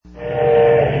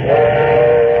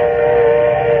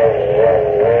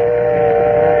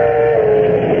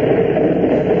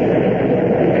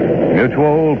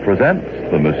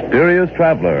presents The Mysterious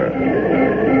Traveler.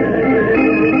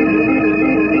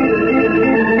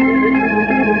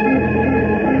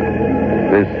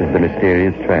 This is The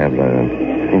Mysterious Traveler,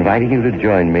 inviting you to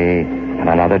join me on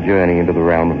another journey into the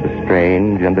realm of the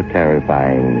strange and the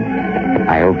terrifying.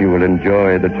 I hope you will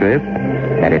enjoy the trip,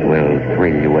 and it will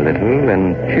thrill you a little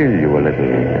and chill you a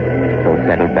little. So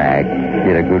settle back,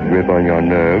 get a good grip on your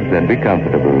nerves, and be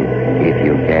comfortable, if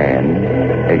you can,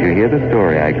 as you hear the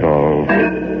story I call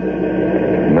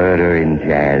Murder in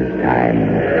Jazz Time.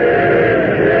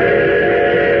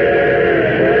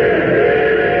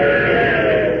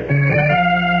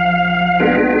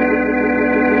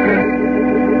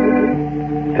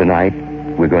 Tonight,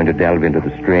 we're going to delve into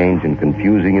the strange and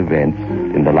confusing events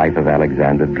in the life of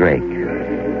Alexander Drake.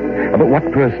 But what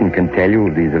person can tell you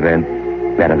of these events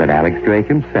better than Alex Drake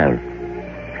himself?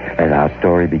 As our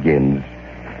story begins,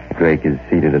 Drake is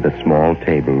seated at a small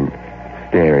table,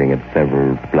 staring at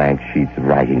several blank sheets of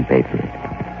writing paper.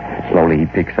 Slowly, he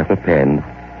picks up a pen,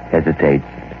 hesitates,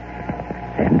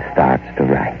 and starts to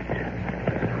write.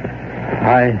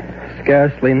 I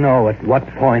scarcely know at what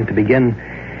point to begin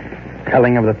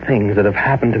telling of the things that have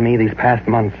happened to me these past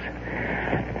months.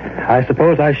 I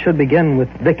suppose I should begin with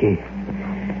Vicky.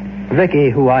 Vicky,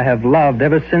 who I have loved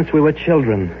ever since we were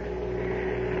children.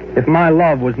 If my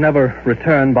love was never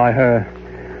returned by her,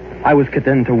 I was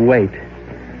content to wait,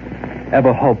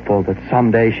 ever hopeful that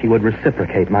someday she would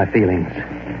reciprocate my feelings.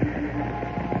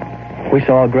 We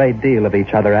saw a great deal of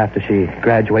each other after she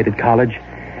graduated college,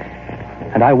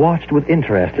 and I watched with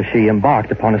interest as she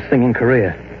embarked upon a singing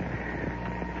career.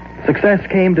 Success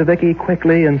came to Vicky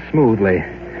quickly and smoothly,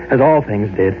 as all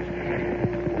things did.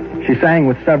 She sang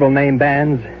with several name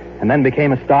bands and then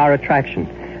became a star attraction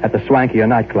at the swankier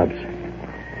nightclubs.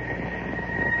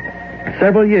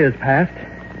 Several years passed,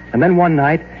 and then one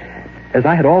night, as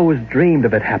I had always dreamed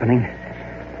of it happening,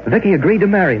 Vicky agreed to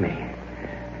marry me.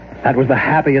 That was the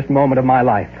happiest moment of my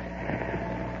life.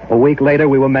 A week later,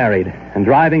 we were married and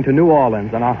driving to New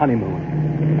Orleans on our honeymoon.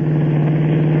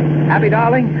 Happy,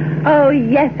 darling? Oh,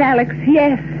 yes, Alex,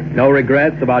 yes. No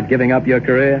regrets about giving up your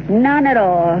career? None at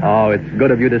all. Oh, it's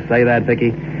good of you to say that,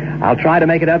 Vicky. I'll try to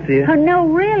make it up to you. Oh, no,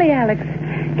 really, Alex.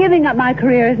 Giving up my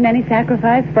career isn't any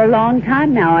sacrifice. For a long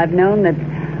time now, I've known that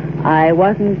I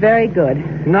wasn't very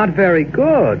good. Not very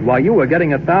good? Why, you were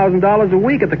getting $1,000 a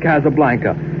week at the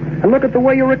Casablanca. And look at the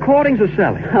way your recordings are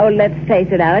selling. Oh, let's face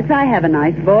it, Alex, I have a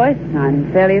nice voice.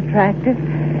 I'm fairly attractive.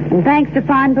 And thanks to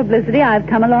fine publicity, I've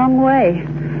come a long way.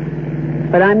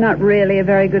 But I'm not really a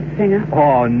very good singer.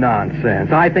 Oh,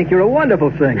 nonsense. I think you're a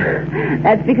wonderful singer.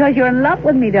 That's because you're in love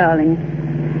with me, darling.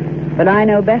 But I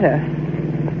know better.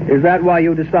 Is that why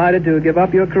you decided to give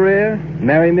up your career?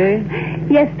 Marry me?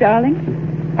 Yes,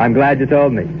 darling. I'm glad you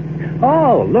told me.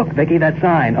 Oh, look, Vicky, that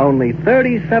sign. Only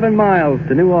 37 miles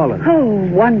to New Orleans. Oh,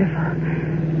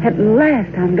 wonderful. At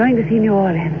last, I'm going to see New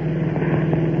Orleans.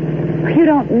 You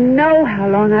don't know how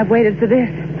long I've waited for this.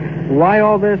 Why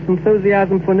all this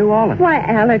enthusiasm for New Orleans? Why,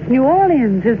 Alex, New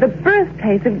Orleans is the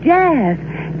birthplace of jazz.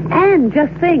 And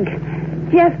just think,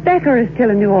 Jeff Becker is still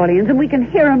in New Orleans, and we can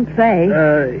hear him play.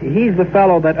 He's the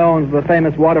fellow that owns the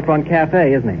famous waterfront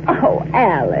cafe, isn't he? Oh,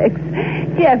 Alex,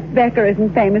 Jeff Becker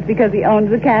isn't famous because he owns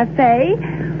the cafe.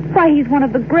 Why, he's one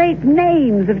of the great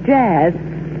names of jazz.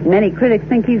 Many critics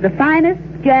think he's the finest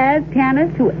jazz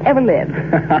pianist who ever lived.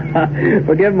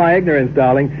 Forgive my ignorance,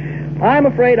 darling. I'm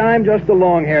afraid I'm just a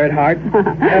long hair at heart.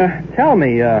 Tell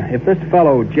me, if this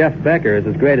fellow Jeff Becker is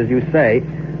as great as you say,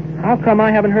 how come I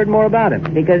haven't heard more about him?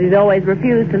 Because he's always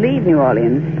refused to leave New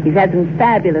Orleans. He's had some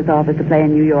fabulous offers to play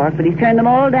in New York, but he's turned them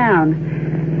all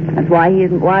down. That's why he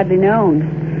isn't widely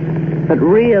known. But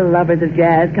real lovers of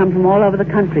jazz come from all over the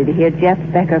country to hear Jeff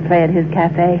Becker play at his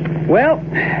cafe. Well,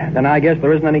 then I guess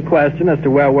there isn't any question as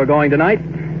to where we're going tonight.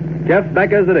 Jeff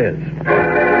Becker's it is.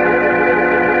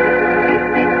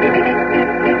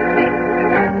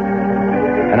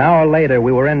 An hour later,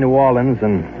 we were in New Orleans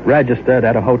and registered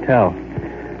at a hotel.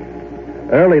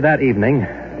 Early that evening,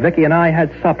 Vicky and I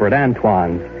had supper at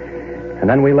Antoine's, and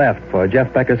then we left for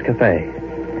Jeff Becker's cafe.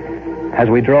 As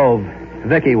we drove,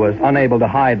 Vicky was unable to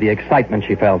hide the excitement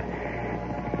she felt.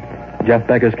 Jeff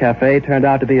Becker's cafe turned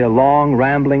out to be a long,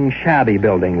 rambling, shabby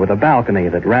building with a balcony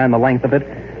that ran the length of it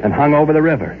and hung over the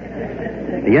river.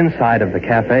 The inside of the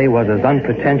cafe was as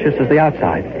unpretentious as the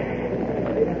outside.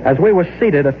 As we were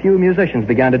seated, a few musicians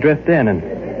began to drift in and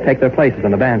take their places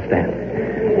in the bandstand.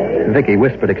 Vicky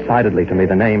whispered excitedly to me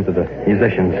the names of the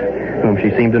musicians, whom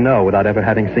she seemed to know without ever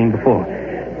having seen before.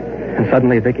 And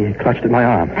suddenly Vicky clutched at my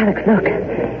arm. Alex, look.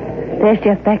 There's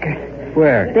Jeff Becker.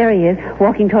 Where? There he is,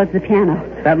 walking towards the piano.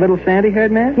 That little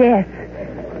sandy-haired man? Yes.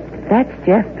 That's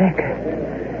Jeff Becker.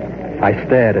 I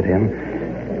stared at him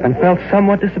and felt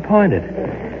somewhat disappointed.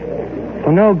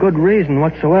 For no good reason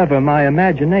whatsoever, my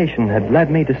imagination had led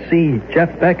me to see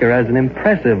Jeff Becker as an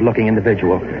impressive-looking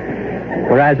individual,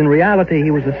 whereas in reality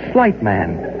he was a slight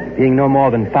man, being no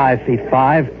more than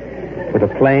 5'5", with a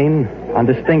plain,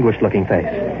 undistinguished-looking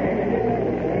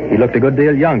face. He looked a good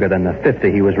deal younger than the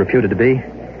 50 he was reputed to be.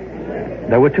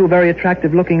 There were two very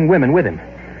attractive-looking women with him,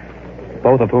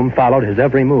 both of whom followed his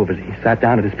every move as he sat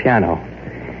down at his piano.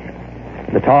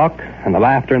 The talk and the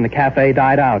laughter in the cafe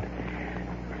died out,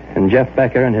 and Jeff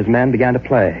Becker and his men began to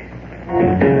play.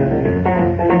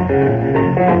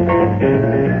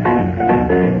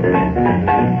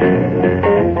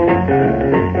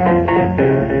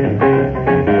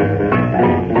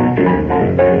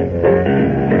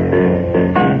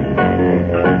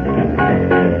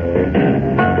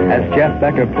 As Jeff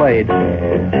Becker played,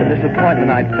 the disappointment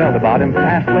I'd felt about him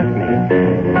fast left me.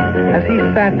 As he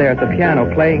sat there at the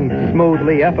piano playing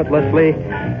smoothly, effortlessly,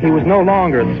 he was no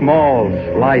longer a small,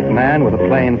 slight man with a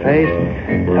plain face.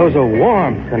 There was a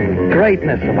warmth and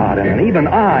greatness about him, and even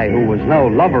I, who was no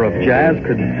lover of jazz,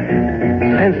 could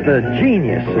sense the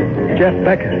genius of Jeff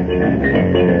Becker.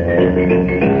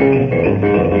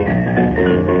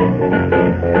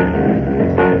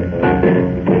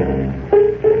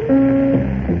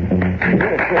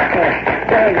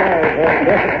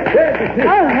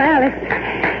 Oh,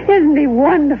 Alex, isn't he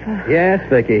wonderful? Yes,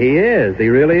 Vicky, he is. He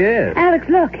really is. Alex,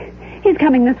 look. He's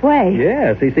coming this way.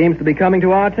 Yes, he seems to be coming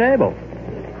to our table.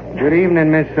 Good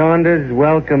evening, Miss Saunders.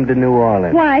 Welcome to New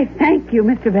Orleans. Why, thank you,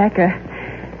 Mr. Becker.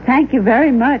 Thank you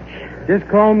very much. Just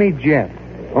call me Jeff.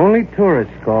 Only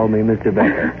tourists call me Mr.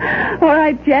 Becker. All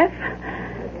right, Jeff.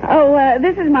 Oh,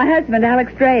 this is my husband,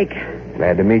 Alex Drake.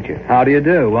 Glad to meet you. How do you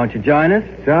do? Won't you join us?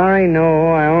 Sorry,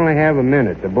 no, I only have a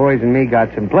minute. The boys and me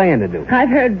got some playing to do. I've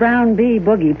heard Brown B.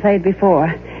 Boogie played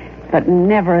before, but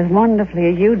never as wonderfully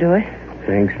as you do it.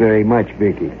 Thanks very much,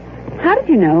 Vicky. How did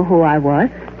you know who I was?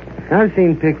 I've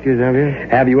seen pictures of you.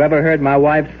 Have you ever heard my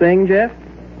wife sing, Jeff?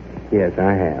 Yes,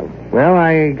 I have. Well,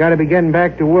 I got to be getting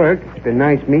back to work. It's been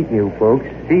nice meeting you folks.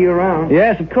 See you around.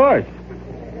 Yes, of course.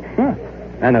 Huh.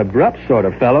 An abrupt sort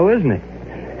of fellow, isn't he?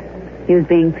 He was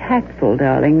being tactful,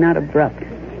 darling, not abrupt.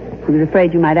 He was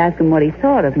afraid you might ask him what he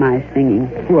thought of my singing.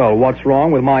 Well, what's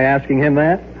wrong with my asking him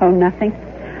that? Oh, nothing.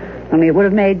 Only it would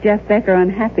have made Jeff Becker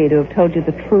unhappy to have told you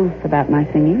the truth about my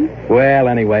singing. Well,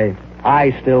 anyway,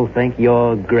 I still think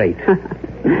you're great.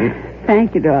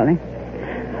 Thank you, darling.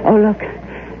 Oh, look.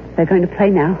 They're going to play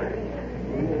now.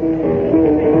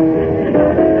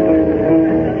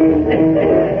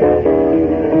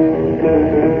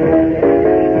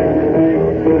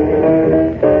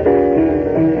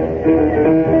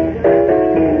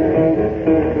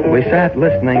 We sat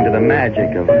listening to the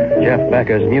magic of Jeff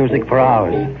Becker's music for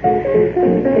hours.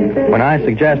 When I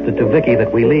suggested to Vicky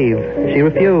that we leave, she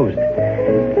refused,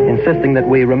 insisting that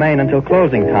we remain until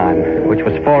closing time, which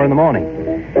was 4 a.m.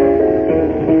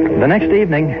 The next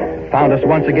evening found us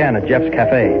once again at Jeff's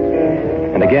Cafe,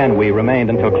 and again we remained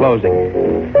until closing.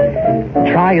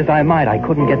 Try as I might, I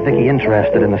couldn't get Vicky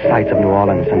interested in the sights of New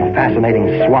Orleans and the fascinating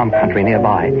swamp country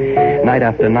nearby. Night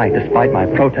after night, despite my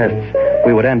protests,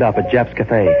 we would end up at Jeff's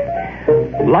Cafe.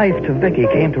 Life to Vicky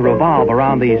came to revolve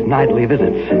around these nightly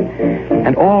visits,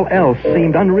 and all else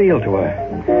seemed unreal to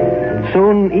her.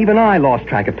 Soon, even I lost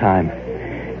track of time.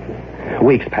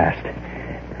 Weeks passed,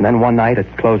 and then one night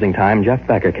at closing time, Jeff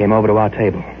Becker came over to our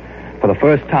table. For the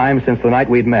first time since the night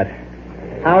we'd met.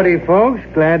 Howdy, folks.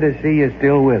 Glad to see you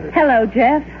still with us. Hello,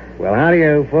 Jeff. Well, how do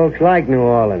you folks like New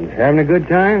Orleans? Having a good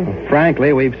time?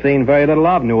 Frankly, we've seen very little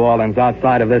of New Orleans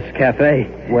outside of this cafe.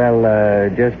 Well,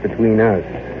 just between us.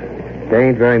 There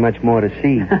ain't very much more to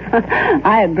see.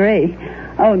 I agree.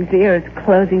 Oh, dear, it's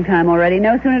closing time already.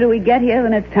 No sooner do we get here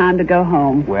than it's time to go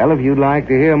home. Well, if you'd like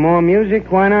to hear more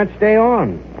music, why not stay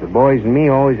on? The boys and me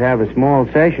always have a small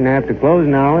session after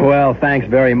closing hours. Well, thanks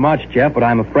very much, Jeff, but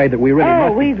I'm afraid that we really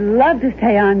must... Oh, we'd love to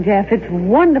stay on, Jeff. It's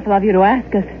wonderful of you to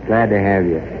ask us. Glad to have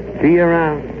you. See you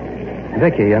around.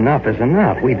 Vicky, enough is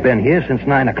enough. We've been here since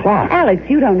 9 o'clock. Alex,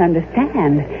 you don't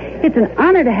understand. It's an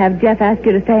honor to have Jeff ask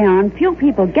you to stay on. Few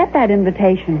people get that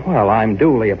invitation. Well, I'm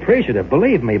duly appreciative,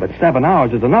 believe me, but 7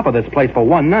 hours is enough of this place for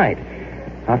one night.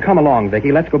 Now, come along,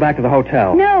 Vicky. Let's go back to the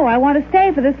hotel. No, I want to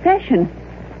stay for this session.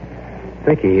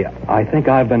 Vicky, I think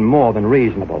I've been more than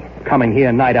reasonable. Coming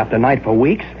here night after night for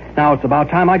weeks. Now it's about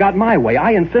time I got my way.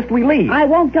 I insist we leave. I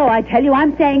won't go, I tell you.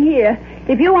 I'm staying here.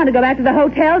 If you want to go back to the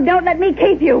hotel, don't let me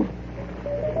keep you.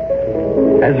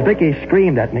 As Vicky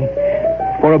screamed at me,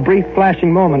 for a brief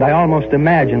flashing moment, I almost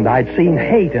imagined I'd seen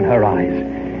hate in her eyes.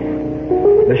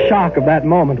 The shock of that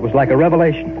moment was like a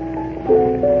revelation.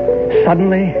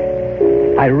 Suddenly,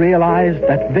 I realized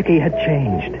that Vicky had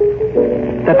changed,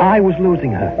 that I was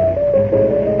losing her.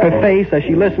 Her face as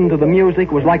she listened to the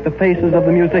music was like the faces of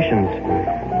the musicians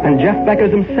and Jeff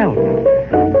Becker's himself.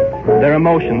 Their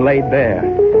emotion laid bare.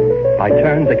 By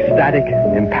turns ecstatic,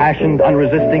 impassioned,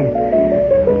 unresisting.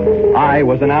 I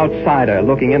was an outsider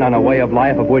looking in on a way of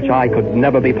life of which I could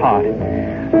never be part.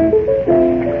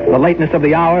 The lateness of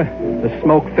the hour, the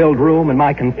smoke-filled room, and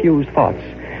my confused thoughts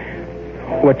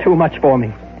were too much for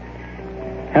me.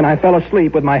 And I fell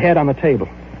asleep with my head on the table.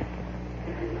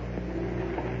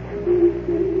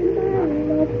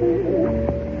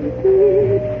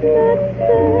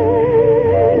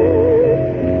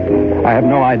 I have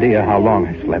no idea how long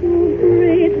I slept.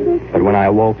 But when I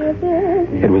awoke,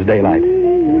 it was daylight.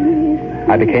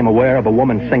 I became aware of a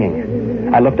woman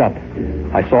singing. I looked up.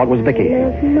 I saw it was Vicky.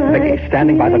 Vicky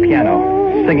standing by the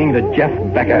piano, singing to Jeff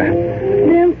Becker.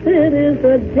 It is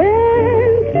a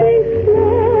dancing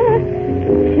floor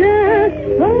just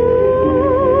for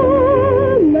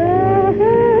my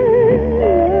head.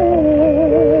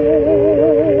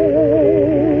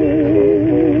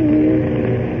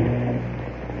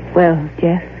 Well,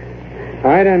 Jeff,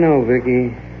 I don't know,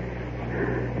 Vicky.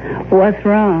 what's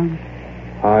wrong?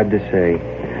 Hard to say.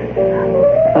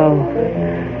 Oh,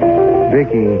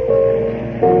 Vicky,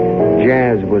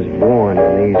 jazz was born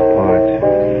in these parts.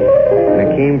 And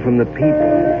it came from the people.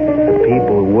 The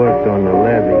people who worked on the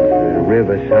levees, the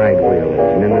riverside wheelers,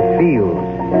 and in the fields.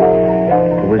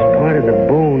 It was part of the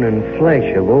bone and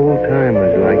flesh of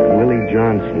old-timers like Willie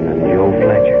Johnson and Joe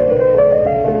Fletcher.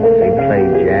 They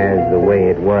played jazz the way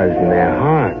it was in their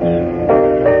hearts.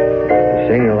 A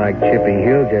singer like Chippy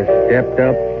Hill just stepped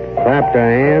up, clapped her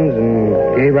hands, and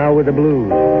gave out with the blues.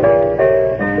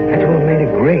 That's what made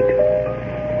it great.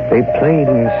 They played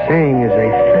and sang as they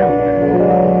felt.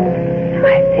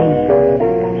 I see.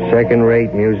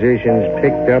 Second-rate musicians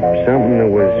picked up something that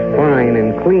was fine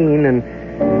and clean and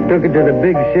took it to the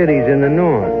big cities in the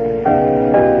north.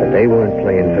 But they weren't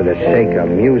playing for the sake of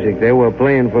music. They were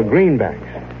playing for greenbacks.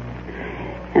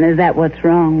 And is that what's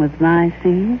wrong with my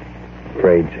singing?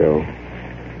 Afraid so.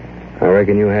 I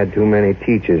reckon you had too many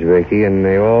teachers, Vicky, and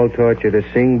they all taught you to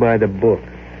sing by the book.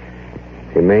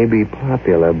 It may be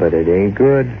popular, but it ain't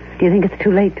good. Do you think it's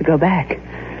too late to go back?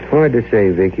 Hard to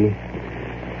say, Vicky.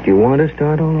 Do you want to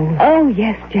start all over? Oh,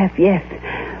 yes, Jeff, yes.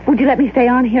 Would you let me stay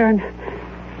on here and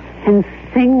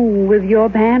sing with your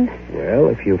band? Well,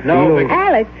 if you feel... No, Vicky.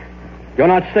 Alex! You're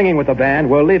not singing with the band.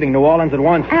 We're leaving New Orleans at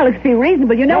once. Alex, be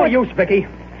reasonable. You know No what... use, Vicky.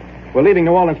 We're leaving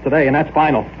New Orleans today, and that's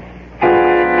final.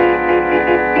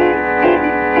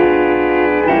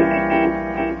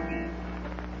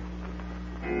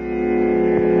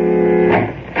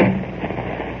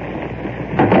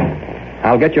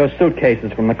 I'll get your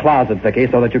suitcases from the closet, Vicky,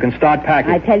 so that you can start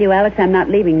packing. I tell you, Alex, I'm not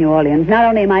leaving New Orleans. Not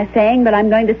only am I staying, but I'm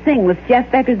going to sing with Jeff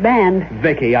Becker's band.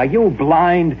 Vicky, are you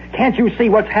blind? Can't you see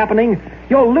what's happening?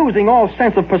 You're losing all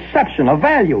sense of perception, of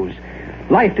values.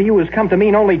 Life to you has come to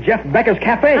mean only Jeff Becker's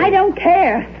Cafe. I don't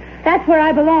care. That's where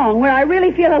I belong, where I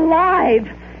really feel alive.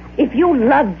 If you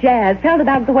loved jazz, felt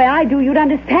about the way I do, you'd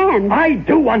understand. I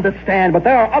do understand, but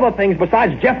there are other things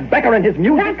besides Jeff Becker and his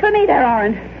music. Not for me, there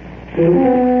aren't.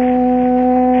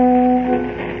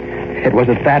 It was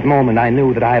at that moment I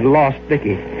knew that I had lost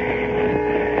Vicky.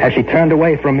 As she turned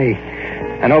away from me,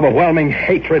 an overwhelming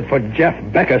hatred for Jeff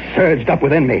Becker surged up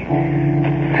within me.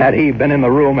 Had he been in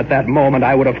the room at that moment,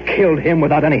 I would have killed him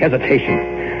without any hesitation.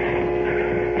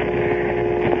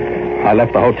 I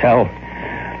left the hotel,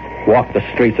 walked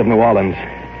the streets of New Orleans.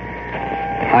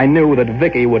 I knew that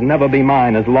Vicky would never be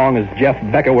mine as long as Jeff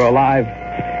Becker were alive.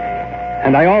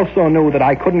 And I also knew that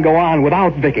I couldn't go on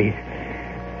without Vicky.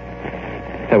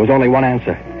 There was only one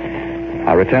answer.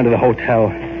 I returned to the hotel,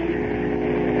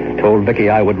 told Vicky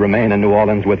I would remain in New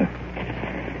Orleans with her.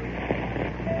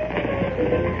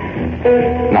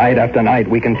 Night after night,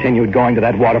 we continued going to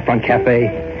that waterfront cafe.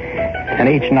 And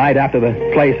each night after the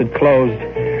place had closed,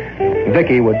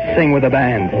 Vicky would sing with the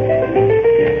band.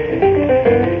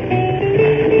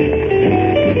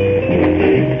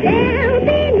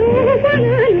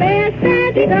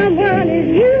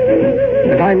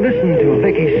 As I listened to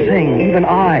Vicky sing, even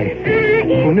I,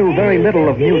 who knew very little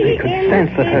of music, could sense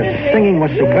that her singing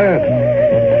was superb.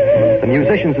 The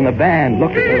musicians in the band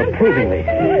looked at her approvingly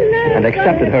and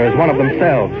accepted her as one of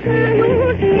themselves.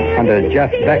 Under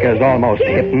Jeff Becker's almost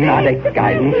hypnotic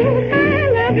guidance,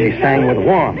 she sang with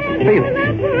warmth and feeling.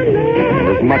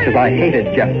 And as much as I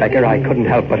hated Jeff Becker, I couldn't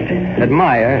help but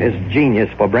admire his genius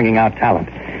for bringing out talent.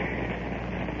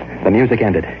 The music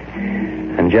ended,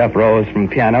 and Jeff rose from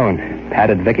the piano and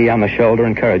patted Vicky on the shoulder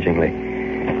encouragingly.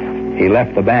 He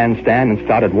left the bandstand and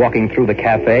started walking through the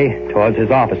cafe towards his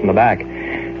office in the back.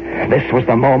 This was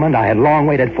the moment I had long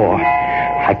waited for.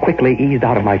 I quickly eased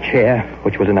out of my chair,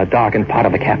 which was in a darkened part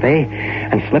of the cafe,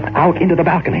 and slipped out into the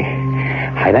balcony.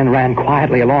 I then ran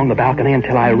quietly along the balcony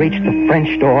until I reached the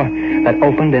French door that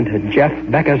opened into Jeff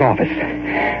Becker's office.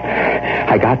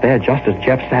 I got there just as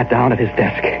Jeff sat down at his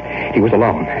desk. He was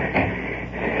alone.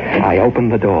 I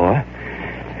opened the door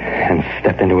and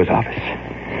stepped into his office.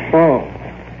 Oh.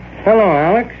 Hello,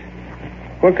 Alex.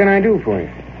 What can I do for you?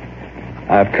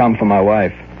 I've come for my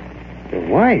wife. Your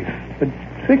wife? But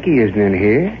Vicky isn't in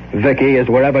here. Vicky is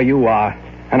wherever you are.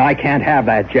 And I can't have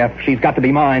that, Jeff. She's got to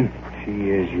be mine. She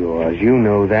is yours. You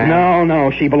know that. No.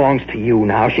 She belongs to you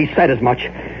now. She said as much.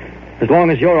 As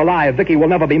long as you're alive, Vicky will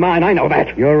never be mine. I know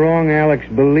that. You're wrong, Alex.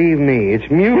 Believe me. It's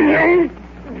mutual.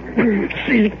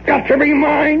 She's got to be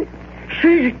mine.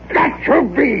 She's got to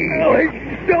be.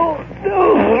 No.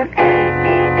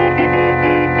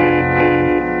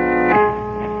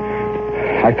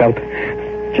 I felt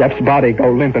Jeff's body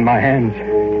go limp in my hands.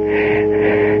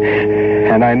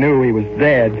 And I knew he was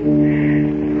dead.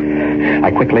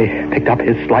 I quickly picked up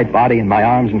his slight body in my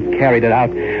arms and carried it out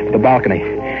to the balcony.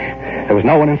 There was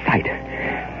no one in sight.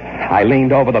 I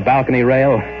leaned over the balcony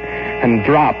rail and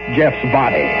dropped Jeff's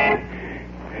body.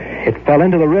 It fell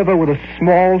into the river with a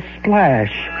small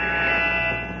splash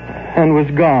and was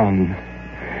gone.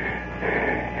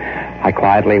 I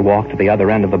quietly walked to the other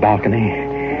end of the balcony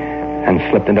and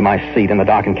slipped into my seat in the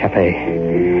darkened cafe.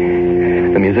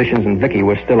 The musicians and Vicky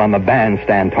were still on the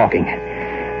bandstand talking,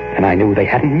 and I knew they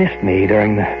hadn't missed me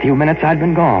during the few minutes I'd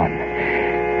been gone.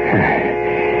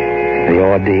 The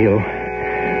ordeal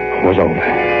was over.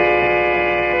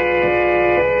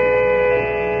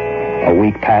 A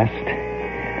week passed,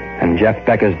 and Jeff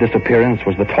Becker's disappearance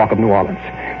was the talk of New Orleans.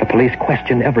 The police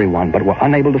questioned everyone, but were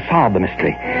unable to solve the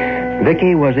mystery.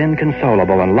 Vicky was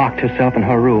inconsolable and locked herself in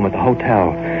her room at the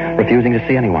hotel, refusing to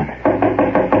see anyone.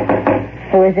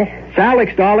 Who is it? It's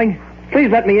Alex, darling. Please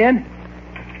let me in.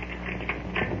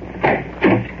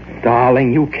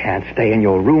 Darling, you can't stay in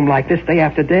your room like this day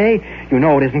after day. You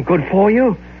know it isn't good for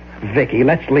you. Vicky,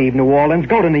 let's leave New Orleans.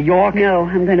 Go to New York. No,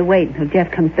 I'm going to wait until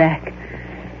Jeff comes back.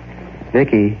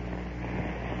 Vicky,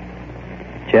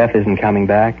 Jeff isn't coming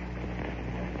back.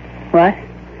 What?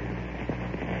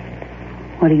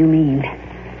 What do you mean?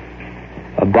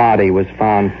 A body was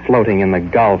found floating in the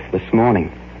Gulf this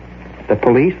morning. The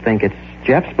police think it's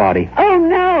Jeff's body. Oh,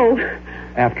 no.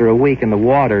 After a week in the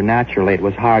water, naturally, it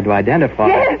was hard to identify.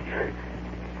 Jeff!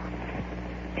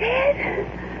 Dead?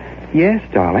 Yes,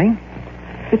 darling.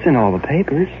 It's in all the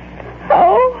papers.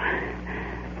 Oh,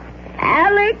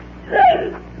 Alex.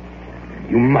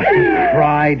 You mustn't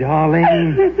cry,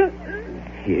 darling.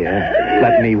 Here,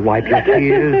 let me wipe your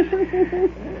tears.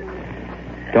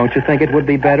 Don't you think it would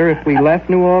be better if we left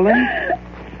New Orleans?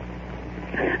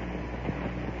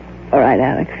 All right,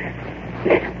 Alex.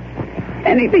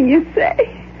 Anything you say.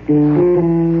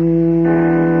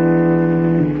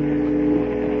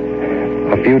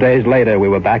 A few days later, we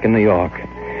were back in New York.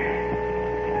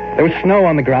 There was snow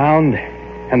on the ground,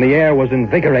 and the air was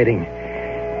invigorating.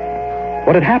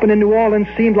 What had happened in New Orleans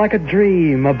seemed like a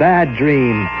dream, a bad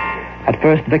dream. At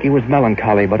first, Vicky was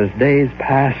melancholy, but as days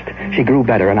passed, she grew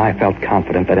better, and I felt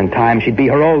confident that in time she'd be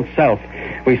her old self.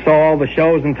 We saw all the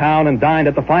shows in town and dined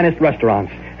at the finest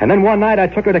restaurants. And then one night I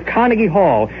took her to Carnegie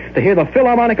Hall to hear the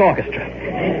Philharmonic Orchestra.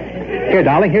 Here,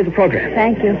 darling, here's the program.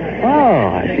 Thank you. Oh,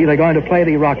 I see they're going to play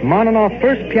the Rachmaninoff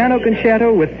First Piano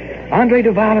Concerto with Andre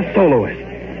Duval as soloist.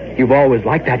 You've always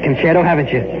liked that concerto, haven't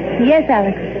you? Yes,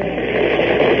 Alex.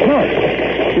 Look,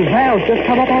 Duval's just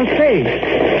come up on stage.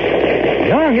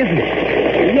 Young, isn't he?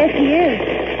 Yes, he is.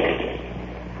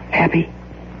 Happy?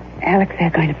 Alex,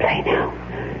 they're going to play now.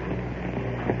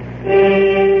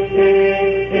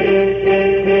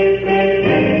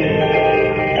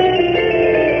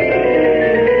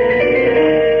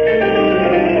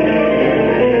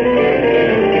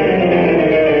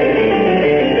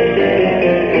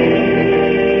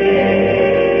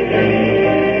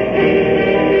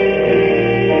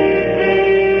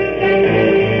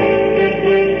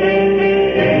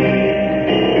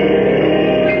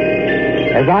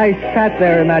 As I sat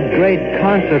there in that great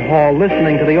concert hall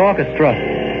listening to the orchestra,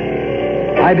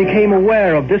 I became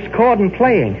aware of discordant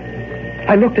playing.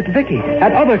 I looked at Vicky,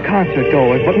 at other concert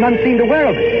goers, but none seemed aware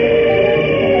of it.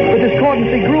 The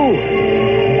discordancy grew.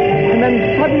 And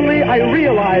then suddenly I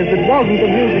realized it wasn't the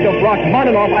music of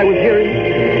Rachmaninoff I was hearing.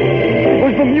 It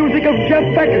was the music of Jeff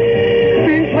Becker,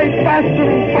 being played faster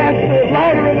and faster,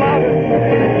 louder and louder.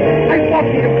 I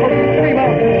suddenly couldn't scream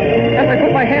out. As I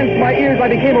put my hands to my ears, I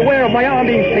became aware of my arm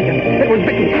being taken. It was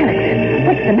Vicky. Alex,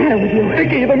 what's What's the matter with you?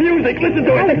 Vicky, the music. Listen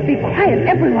to Alex, be quiet.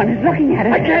 Everyone is looking at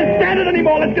us. I can't stand it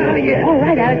anymore. Let's get out of here. All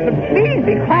right, Alex, but please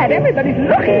be quiet. Everybody's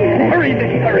looking at us. Hurry,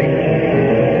 Vicky, hurry.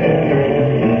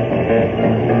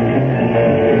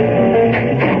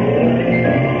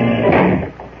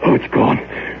 Oh, it's gone.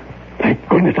 Thank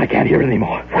goodness I can't hear it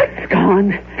anymore. What's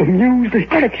gone? The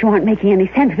music. Alex, you aren't making any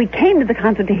sense. We came to the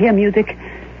concert to hear music.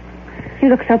 You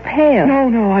look so pale.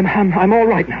 No, I'm all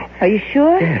right now. Are you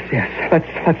sure? Yes.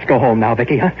 Let's go home now,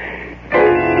 Vicky, huh?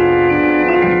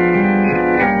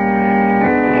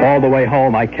 All the way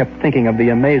home, I kept thinking of the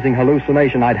amazing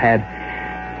hallucination I'd had.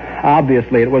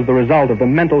 Obviously, it was the result of the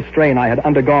mental strain I had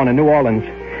undergone in New Orleans.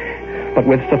 But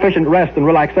with sufficient rest and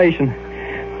relaxation,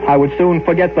 I would soon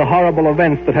forget the horrible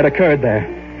events that had occurred there.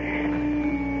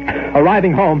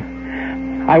 Arriving home,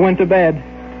 I went to bed,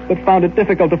 but found it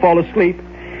difficult to fall asleep.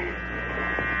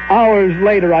 Hours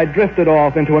later, I drifted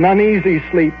off into an uneasy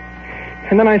sleep,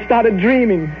 and then I started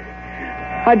dreaming.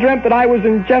 I dreamt that I was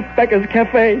in Jeff Becker's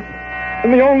cafe,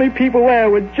 and the only people there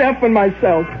were Jeff and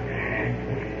myself.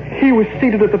 He was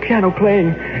seated at the piano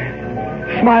playing,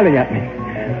 smiling at me.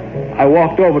 I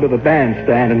walked over to the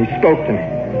bandstand, and he spoke to me.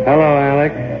 Hello,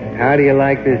 Alex. How do you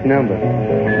like this number?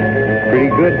 Pretty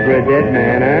good for a dead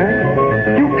man,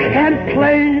 huh? You can't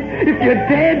play if you're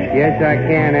dead? Yes, I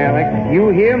can, Alex. You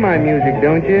hear my music,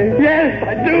 don't you? Yes,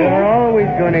 I do. You're always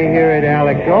going to hear it,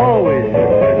 Alex. Always.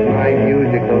 My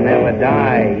music will never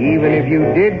die. Even if you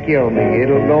did kill me,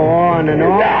 it'll go on and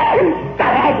on. No!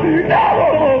 Stop! No!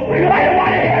 I don't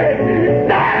want to hear it!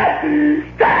 Stop!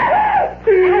 Stop!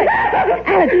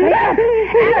 Alex, wake up!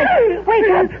 Alex, wake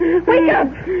up! Wake up!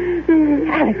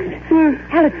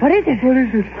 Alex, what is it? What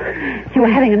is it? You were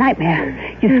having a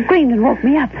nightmare. You screamed and woke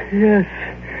me up. Yes.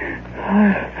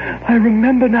 I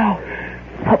remember now.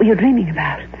 What were you dreaming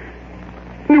about?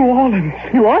 New Orleans.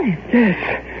 New Orleans? Yes.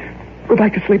 Go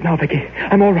back to sleep now, Vicky.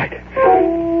 I'm all right.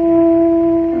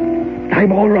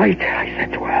 I'm all right, I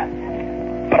said to her.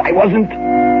 But I wasn't.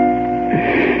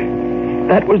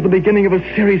 That was the beginning of a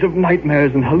series of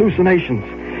nightmares and hallucinations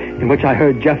in which I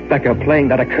heard Jeff Becker playing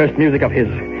that accursed music of his.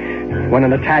 When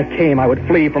an attack came, I would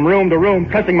flee from room to room,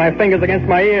 pressing my fingers against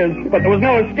my ears, but there was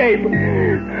no escape.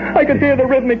 I could hear the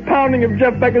rhythmic pounding of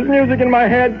Jeff Becker's music in my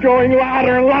head, growing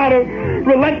louder and louder,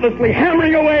 relentlessly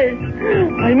hammering away.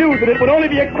 I knew that it would only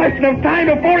be a question of time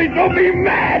before he drove me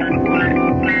mad.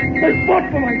 I fought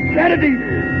for my sanity,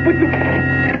 but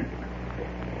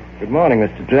Good morning,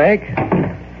 Mr. Drake.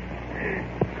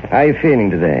 How are you feeling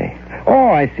today? Oh,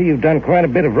 I see you've done quite a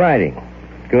bit of writing.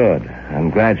 Good. I'm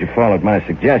glad you followed my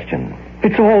suggestion.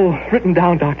 It's all written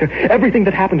down, Doctor. Everything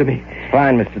that happened to me.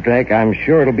 Fine, Mr. Drake. I'm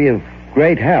sure it'll be of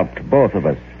great help to both of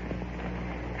us.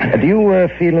 Do you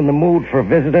feel in the mood for a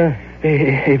visitor?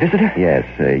 A visitor? Yes,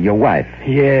 your wife.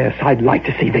 Yes, I'd like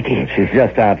to see Vicky. She's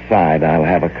just outside. I'll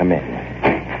have her come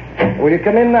in. Will you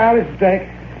come in now, Mr. Drake?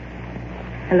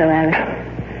 Hello, Alex.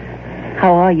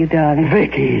 How are you, darling?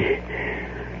 Vicky.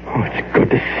 Oh, it's good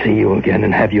to see you again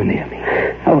and have you near me.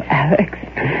 Oh, Alex.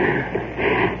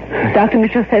 Dr.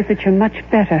 Mitchell says that you're much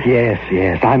better. Yes,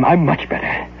 I'm much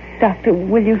better. Doctor,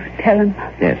 will you tell him?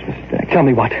 Yes, Mr. Drake. Tell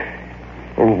me what?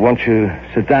 Oh, won't you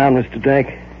sit down, Mr.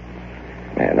 Drake?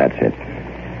 Yeah, that's it.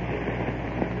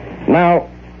 Now,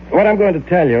 what I'm going to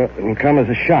tell you will come as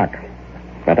a shock,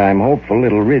 but I'm hopeful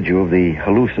it'll rid you of the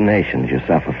hallucinations you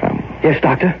suffer from. Yes,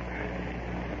 Doctor?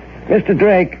 Mr.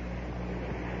 Drake,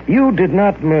 you did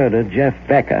not murder Jeff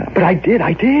Becker. But I did.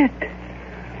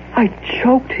 I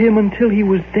choked him until he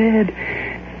was dead,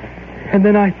 and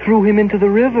then I threw him into the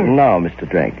river. No, Mr.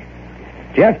 Drake.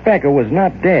 Jeff Becker was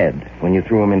not dead when you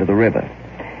threw him into the river.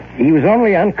 He was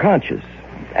only unconscious,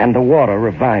 and the water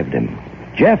revived him.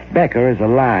 Jeff Becker is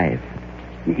alive.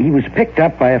 He was picked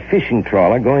up by a fishing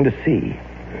trawler going to sea.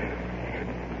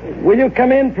 Will you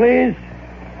come in, please?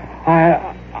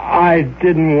 I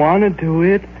didn't want to do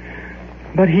it,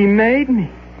 but he made me.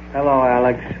 Hello,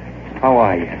 Alex. How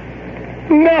are you?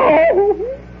 No!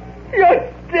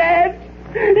 You're dead!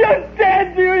 You're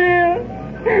dead, do you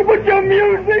hear? But your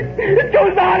music, it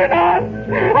goes on and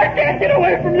on. I can't get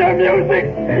away from your music.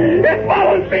 It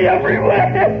follows me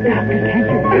everywhere. Can't you do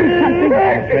something?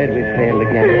 I'm afraid we failed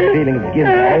again. The feeling of guilt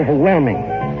is overwhelming.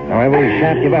 However, we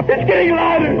shan't give up. It's getting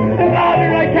louder and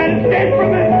louder. I can't escape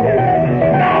from it.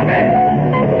 Stop it!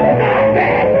 Stop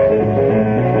it!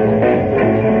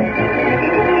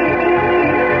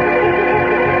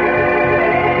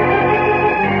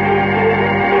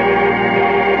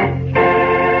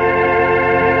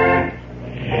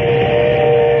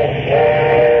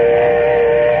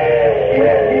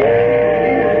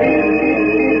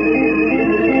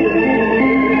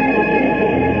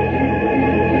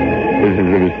 This is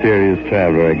the mysterious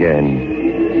traveler again.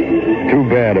 Too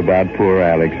bad about poor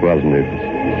Alex, wasn't it?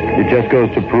 It just goes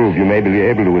to prove you may be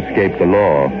able to escape the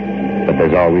law, but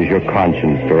there's always your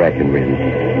conscience to reckon with.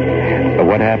 But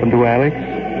what happened to Alex?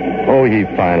 Oh, he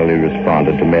finally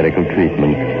responded to medical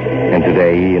treatment, and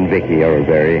today he and Vicky are a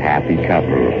very happy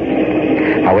couple.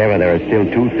 However, there are still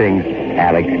two things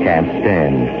Alex can't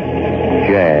stand: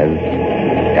 jazz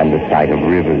and the sight of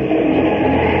rivers.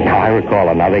 Now, I recall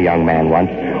another young man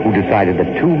once who decided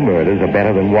that two murders are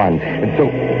better than one, and so...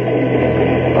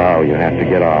 Oh, you have to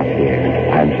get off here.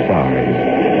 I'm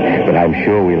sorry. But I'm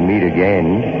sure we'll meet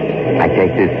again. I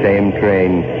take this same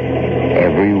train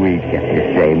every week at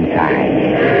the same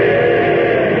time.